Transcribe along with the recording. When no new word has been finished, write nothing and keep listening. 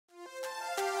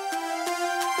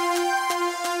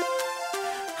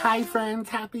Hi friends,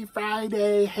 happy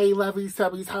Friday. Hey lovey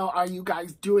subbies, how are you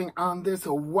guys doing on this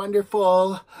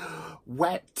wonderful,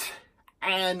 wet,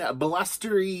 and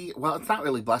blustery, well, it's not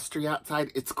really blustery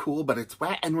outside, it's cool, but it's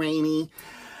wet and rainy,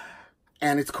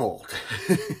 and it's cold.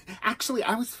 Actually,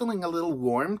 I was feeling a little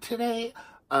warm today,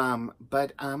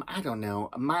 but I don't know.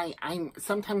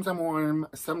 Sometimes I'm warm,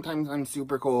 sometimes I'm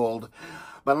super cold,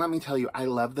 but let me tell you, I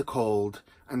love the cold.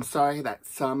 I'm sorry that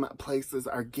some places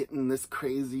are getting this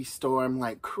crazy storm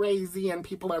like crazy and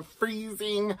people are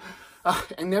freezing.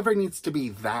 It never needs to be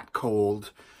that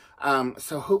cold.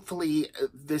 So hopefully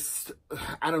this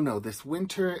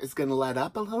winter is going to let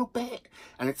up a little bit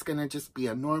and it's going to just be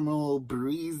a normal,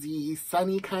 breezy,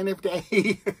 sunny kind of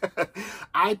day.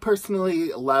 I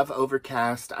personally love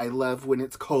overcast. I love when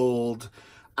it's cold.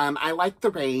 I like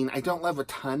the rain. I don't love a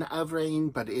ton of rain,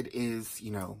 but it is,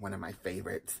 one of my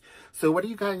favorites. So what do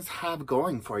you guys have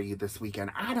going for you this weekend?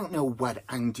 I don't know what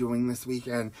I'm doing this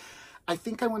weekend. I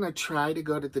think I want to try to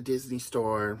go to the Disney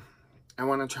store. I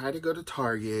want to try to go to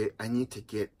Target. I need to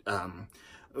get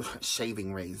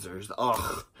shaving razors.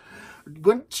 Ugh.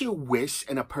 Wouldn't you wish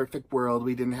in a perfect world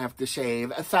we didn't have to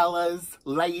shave? Fellas,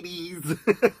 ladies.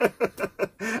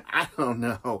 I don't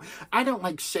know. I don't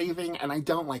like shaving and I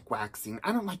don't like waxing.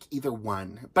 I don't like either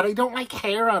one. But I don't like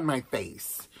hair on my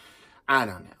face. I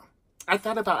don't know. I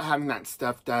thought about having that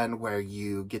stuff done where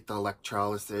you get the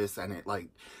electrolysis and it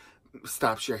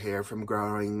stops your hair from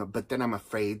growing, but then I'm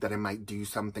afraid that I might do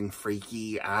something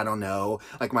freaky. I don't know,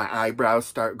 like my eyebrows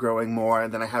start growing more,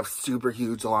 and then I have super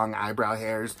huge long eyebrow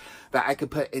hairs that I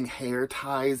could put in hair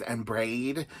ties and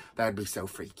braid. That'd be so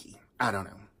freaky. I don't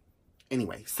know.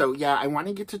 Anyway, so yeah, I want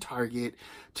to get to Target,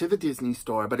 to the Disney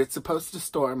store, but it's supposed to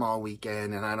storm all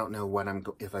weekend, and I don't know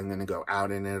if I'm going to go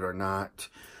out in it or not.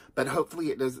 But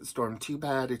hopefully it doesn't storm too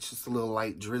bad. It's just a little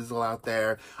light drizzle out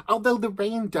there. Although the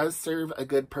rain does serve a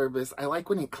good purpose. I like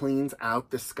when it cleans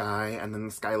out the sky and then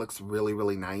the sky looks really,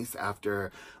 really nice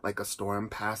after like a storm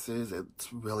passes.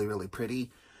 It's really, really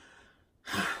pretty.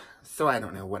 So I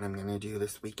don't know what I'm going to do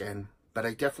this weekend. But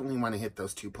I definitely want to hit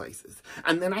those two places.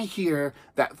 And then I hear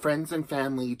that Friends and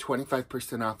Family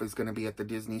 25% off is going to be at the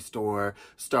Disney store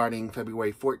starting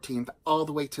February 14th all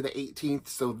the way to the 18th.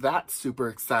 So that's super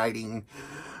exciting.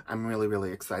 I'm really,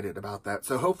 really excited about that.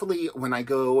 So hopefully when I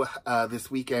go this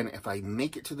weekend, if I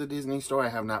make it to the Disney store, I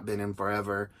have not been in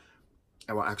forever,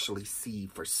 I will actually see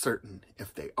for certain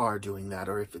if they are doing that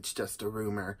or if it's just a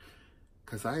rumor.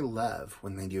 Because I love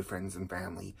when they do Friends and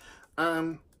Family.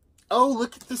 Oh,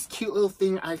 look at this cute little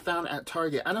thing I found at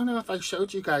Target. I don't know if I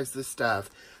showed you guys this stuff,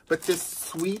 but this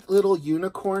sweet little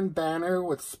unicorn banner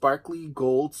with sparkly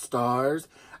gold stars.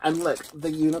 And look,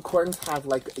 the unicorns have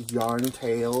like yarn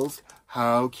tails.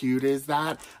 How cute is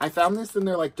that? I found this in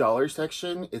their dollar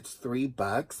section. It's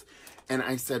 $3. And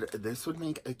I said, this would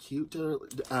make a cute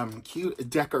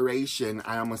decoration.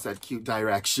 I almost said cute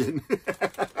direction.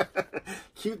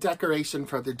 Cute decoration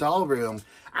for the doll room.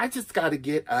 I just got to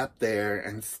get up there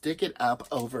and stick it up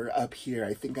here.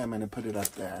 I think I'm going to put it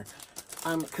up there.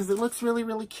 Because it looks really,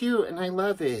 really cute and I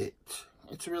love it.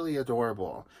 It's really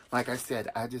adorable. Like I said,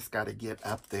 I just got to get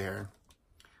up there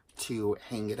to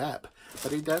hang it up.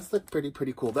 But it does look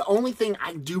pretty cool. The only thing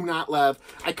I do not love,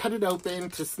 I cut it open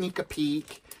to sneak a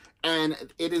peek. And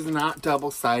it is not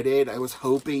double-sided. I was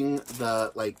hoping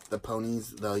the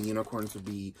unicorns would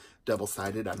be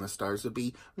double-sided and the stars would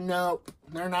be. Nope,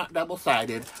 they're not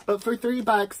double-sided. But for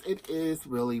 $3, it is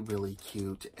really, really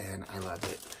cute, and I love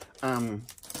it.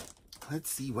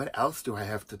 Let's see, what else do I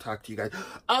have to talk to you guys?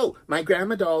 Oh, my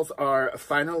grandma dolls are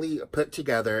finally put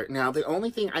together. Now, the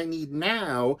only thing I need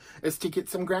now is to get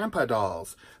some grandpa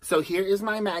dolls. So here is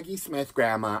my Maggie Smith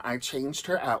grandma. I changed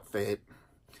her outfit.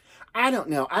 I don't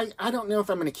know. I don't know if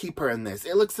I'm going to keep her in this.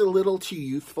 It looks a little too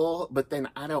youthful, but then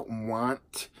I don't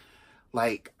want,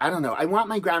 I don't know. I want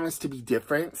my grandmas to be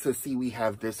different. So see, we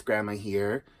have this grandma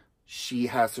here. She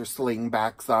has her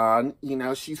slingbacks on.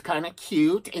 She's kind of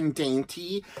cute and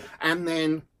dainty. And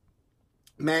then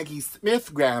Maggie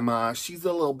Smith grandma, she's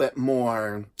a little bit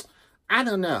more, I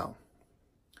don't know.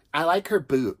 I like her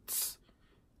boots.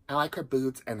 I like her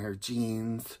boots and her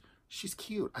jeans. She's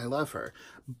cute. I love her.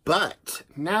 But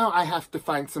now I have to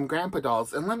find some grandpa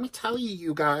dolls. And let me tell you,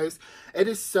 you guys, it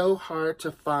is so hard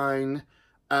to find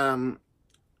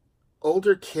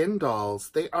older kin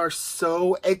dolls. They are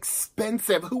so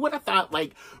expensive. Who would have thought,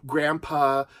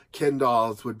 grandpa kin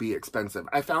dolls would be expensive?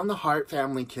 I found the Hart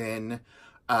family kin,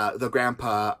 the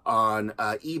grandpa, on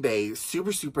eBay.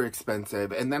 Super, super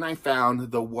expensive. And then I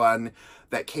found the one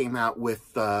that came out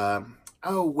with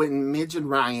when Midge and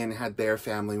Ryan had their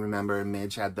family, remember?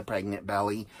 Midge had the pregnant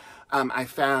belly. I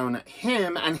found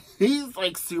him, and he's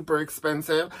like super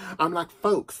expensive. I'm like,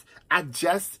 folks, I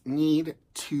just need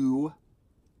 2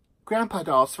 grandpa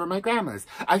dolls for my grandmas.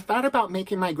 I thought about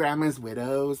making my grandmas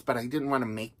widows, but I didn't want to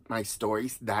make my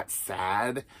stories that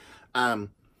sad. And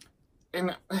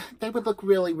they would look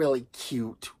really, really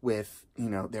cute with, you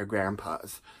know, their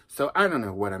grandpas. So I don't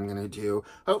know what I'm going to do.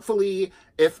 Hopefully,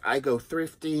 if I go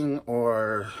thrifting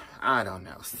or, I don't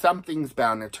know, something's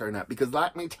bound to turn up. Because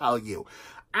let me tell you,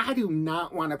 I do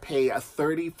not want to pay a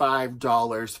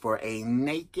 $35 for a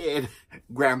naked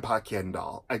Grandpa Ken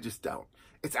doll. I just don't.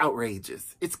 It's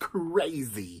outrageous. It's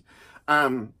crazy.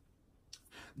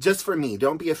 Just for me,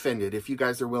 don't be offended. If you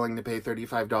guys are willing to pay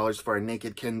 $35 for a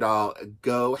naked Ken doll,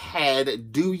 go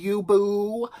ahead, do you,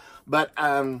 boo? But,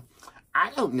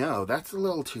 I don't know. That's a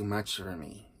little too much for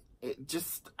me. It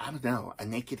just, I don't know, a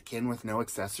naked Ken with no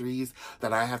accessories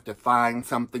that I have to find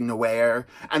something to wear,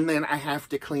 and then I have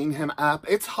to clean him up.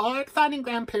 It's hard finding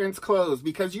grandparents' clothes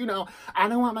because, you know, I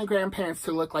don't want my grandparents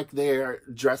to look like they're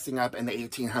dressing up in the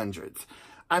 1800s.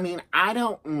 I mean, I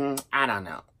don't know.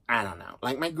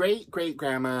 Like my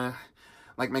great-great-grandma,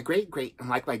 like my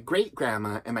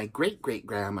great-grandma and my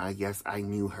great-great-grandma, yes, I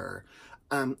knew her.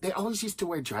 They always used to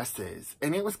wear dresses,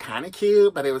 and it was kind of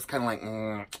cute, but it was kind of like,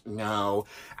 no.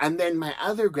 And then my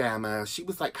other grandma, she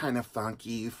was like kind of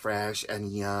funky, fresh, and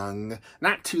young.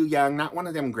 Not too young, not one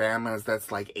of them grandmas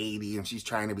that's like 80 and she's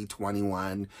trying to be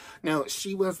 21. No,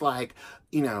 she was like,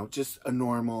 you know, just a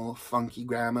normal, funky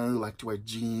grandma who liked to wear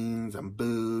jeans and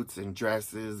boots and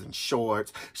dresses and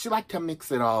shorts. She liked to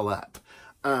mix it all up.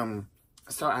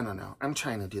 So I don't know. I'm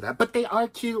trying to do that. But they are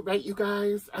cute, right, you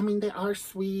guys? I mean, they are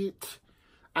sweet.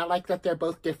 I like that they're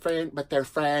both different, but they're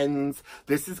friends.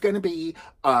 This is going to be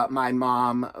my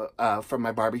mom from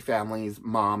my Barbie family's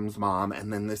mom's mom.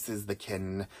 And then this is the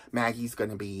Ken. Maggie's going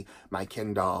to be my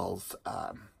Ken doll's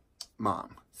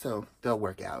mom. So they'll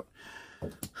work out.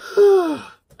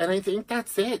 And I think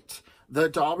that's it. The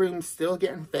doll room's still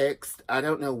getting fixed. I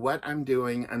don't know what I'm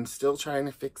doing. I'm still trying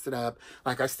to fix it up.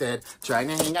 Like I said, trying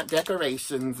to hang up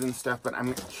decorations and stuff, but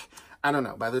I don't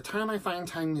know. By the time I find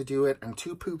time to do it, I'm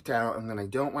too pooped out, and then I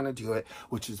don't want to do it,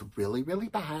 which is really, really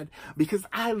bad because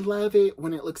I love it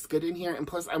when it looks good in here. And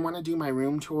plus, I want to do my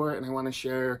room tour, and I want to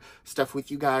share stuff with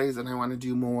you guys, and I want to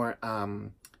do more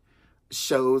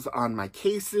shows on my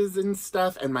cases and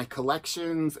stuff and my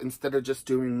collections instead of just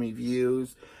doing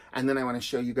reviews. And then I want to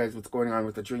show you guys what's going on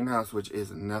with the dream house, which is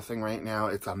nothing right now.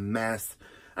 It's a mess.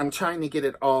 I'm trying to get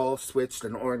it all switched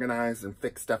and organized and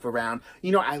fix stuff around.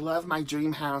 You know, I love my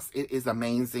dream house. It is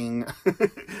amazing.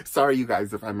 Sorry, you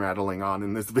guys, if I'm rattling on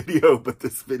in this video, but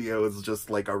this video is just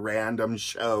like a random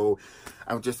show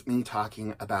of just me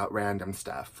talking about random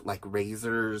stuff, like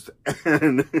razors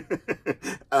and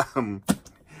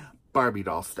Barbie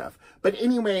doll stuff. But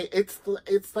anyway, it's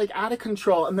like out of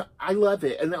control, and I love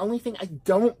it. And the only thing I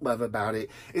don't love about it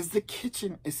is the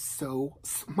kitchen is so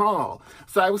small.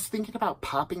 So I was thinking about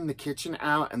popping the kitchen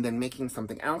out and then making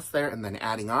something else there and then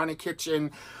adding on a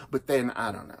kitchen. But then,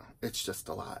 I don't know. It's just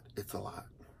a lot. It's a lot.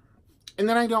 And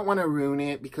then I don't want to ruin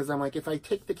it because I'm like, if I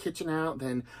take the kitchen out,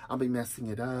 then I'll be messing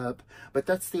it up. But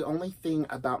that's the only thing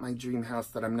about my dream house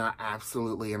that I'm not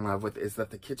absolutely in love with, is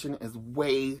that the kitchen is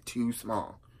way too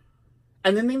small.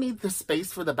 And then they made the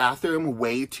space for the bathroom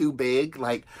way too big.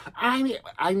 Like,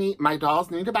 my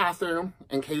dolls need a bathroom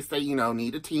in case they, you know,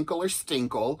 need a tinkle or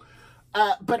stinkle.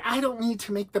 But I don't need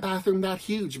to make the bathroom that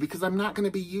huge because I'm not going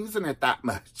to be using it that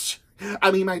much. I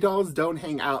mean, my dolls don't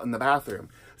hang out in the bathroom.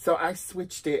 So I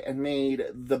switched it and made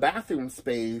the bathroom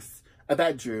space a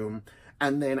bedroom.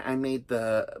 And then I made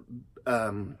the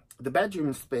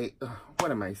bedroom space,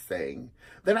 what am I saying?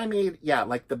 Then I made, yeah,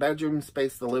 like the bedroom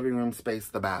space, the living room space,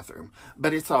 the bathroom.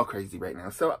 But it's all crazy right now.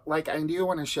 So, like, I do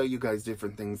want to show you guys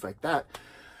different things like that.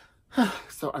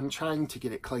 So I'm trying to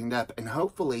get it cleaned up. And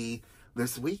hopefully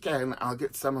this weekend I'll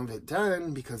get some of it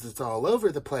done because it's all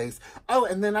over the place. Oh,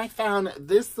 and then I found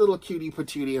this little cutie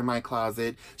patootie in my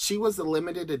closet. She was a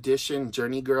limited edition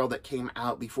Journey Girl that came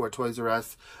out before Toys R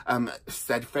Us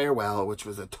said farewell, which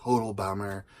was a total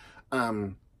bummer.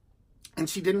 And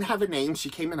she didn't have a name. She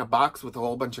came in a box with a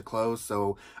whole bunch of clothes.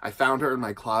 So I found her in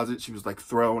my closet. She was like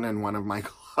thrown in one of my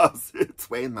closets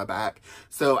way in the back.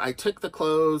 So I took the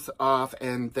clothes off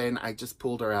and then I just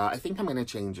pulled her out. I think I'm going to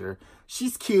change her.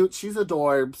 She's cute. She's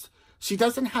adorbs. She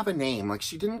doesn't have a name. Like,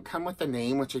 she didn't come with a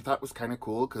name, which I thought was kind of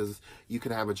cool because you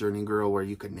could have a Journey Girl where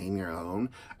you could name your own.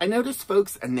 I noticed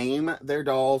folks name their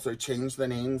dolls or change the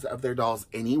names of their dolls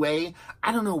anyway.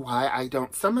 I don't know why I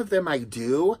don't. Some of them I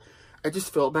do. I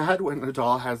just feel bad when the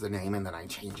doll has a name and then I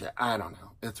change it. I don't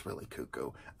know. It's really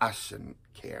cuckoo. I shouldn't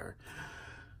care.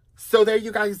 So there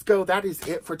you guys go. That is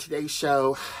it for today's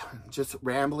show. Just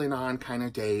rambling on kind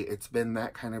of day. It's been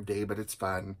that kind of day, but it's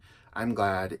fun. I'm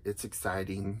glad. It's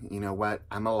exciting. You know what?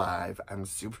 I'm alive. I'm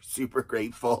super, super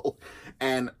grateful.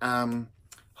 And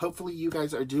hopefully you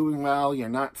guys are doing well. You're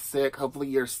not sick. Hopefully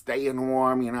you're staying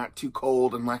warm. You're not too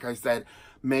cold. And like I said,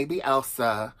 maybe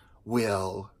Elsa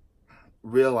will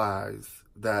realize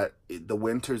that the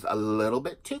winter's a little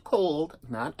bit too cold.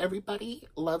 Not everybody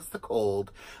loves the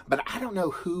cold, but I don't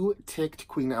know who ticked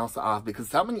Queen Elsa off, because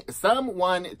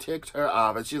someone ticked her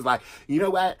off, and she's like, you know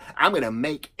what? I'm gonna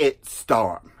make it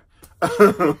storm.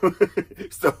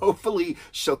 So hopefully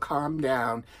she'll calm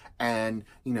down, and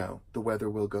you know, the weather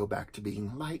will go back to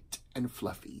being light and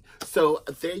fluffy. So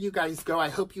there you guys go. I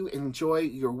hope you enjoy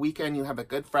your weekend. You have a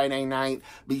good Friday night.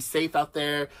 Be safe out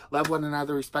there. Love one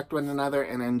another, respect one another,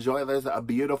 and enjoy this a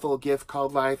beautiful gift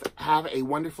called life. Have a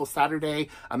wonderful Saturday,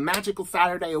 a magical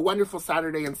Saturday, a wonderful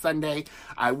Saturday and Sunday.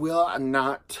 I will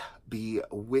not be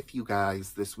with you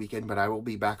guys this weekend, but I will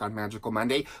be back on Magical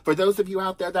Monday. For those of you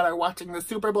out there that are watching the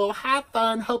Super Bowl, have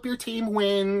fun. Hope your team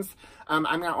wins. I'm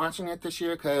not watching it this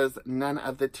year because none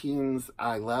of the teams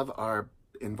I love are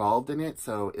involved in it,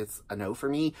 so it's a no for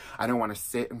me. I don't want to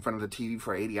sit in front of the TV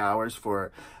for 80 hours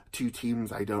for two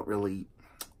teams I don't really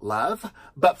love.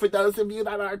 But for those of you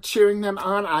that are cheering them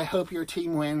on, I hope your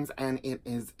team wins and it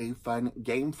is a fun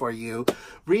game for you.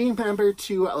 Remember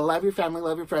to love your family,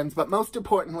 love your friends, but most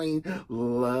importantly,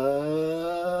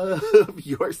 love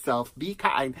yourself. Be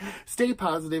kind, stay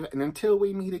positive, and until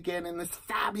we meet again in this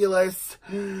fabulous...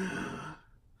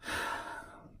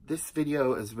 This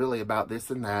video is really about this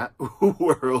and that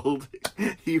world.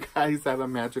 You guys have a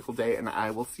magical day, and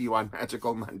I will see you on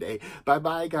Magical Monday.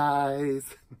 Bye-bye, guys.